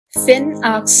Finn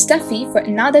asks Steffy for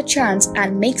another chance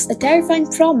and makes a terrifying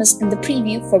promise in the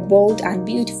preview for Bold and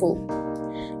Beautiful.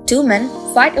 Two men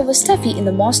fight over Steffy in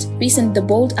the most recent The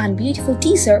Bold and Beautiful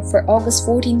teaser for August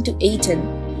 14 to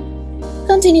 18.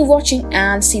 Continue watching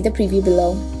and see the preview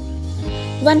below.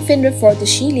 When Finn referred to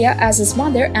Sheila as his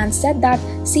mother and said that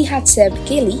she had saved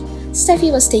Kaylee,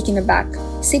 Steffy was taken aback.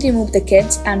 She removed the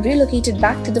kids and relocated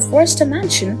back to the Forrester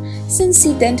mansion since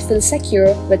she didn't feel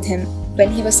secure with him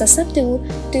when he was susceptible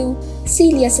to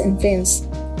Sheila's influence.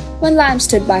 When Liam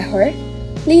stood by her,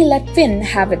 Lee let Finn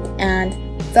have it and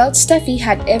felt Steffy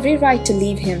had every right to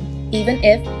leave him, even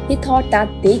if he thought that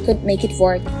they could make it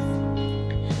work.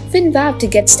 Finn vowed to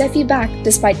get Steffy back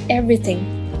despite everything,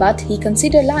 but he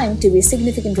considered Liam to be a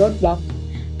significant roadblock.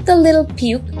 The little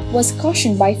puke was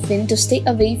cautioned by Finn to stay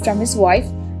away from his wife,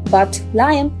 but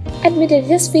Liam admitted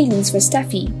his feelings for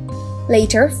Steffy.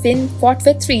 Later, Finn fought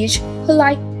with Reach, who,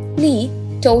 like Lee,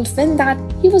 told Finn that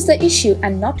he was the issue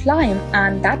and not Liam,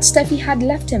 and that Steffy had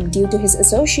left him due to his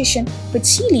association with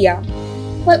Sheila.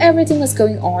 While everything was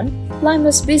going on, Liam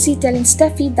was busy telling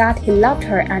Steffy that he loved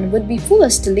her and would be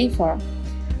foolish to leave her.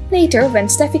 Later, when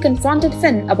Steffy confronted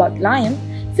Finn about Liam,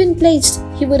 Finn pledged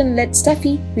he wouldn't let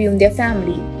Steffy ruin their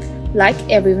family. Like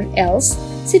everyone else,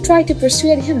 she tried to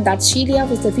persuade him that Sheila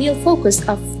was the real focus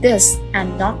of this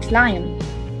and not Liam.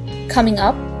 Coming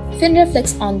up, Finn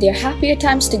reflects on their happier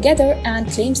times together and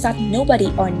claims that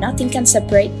nobody or nothing can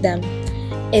separate them.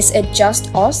 Is it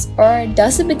just us, or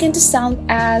does it begin to sound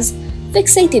as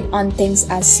fixated on things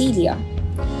as Sheila?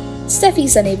 Steffy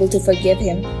is unable to forgive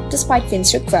him, despite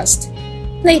Finn's request.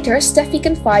 Later, Steffy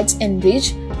confides in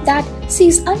Ridge that she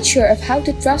is unsure of how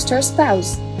to trust her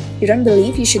spouse. You don't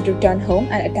believe you should return home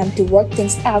and attempt to work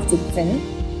things out with Finn?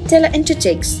 Taylor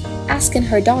interjects, asking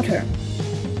her daughter.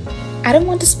 I don't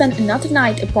want to spend another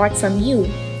night apart from you,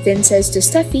 Finn says to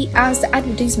Steffy as the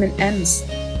advertisement ends.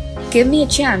 Give me a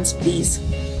chance, please.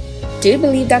 Do you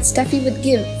believe that Steffy would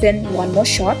give Finn one more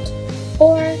shot?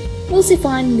 Or will she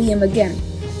find Liam again?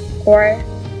 Or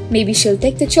maybe she'll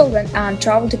take the children and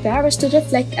travel to Paris to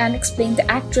reflect and explain the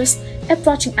actress'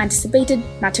 approaching anticipated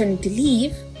maternity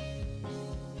leave?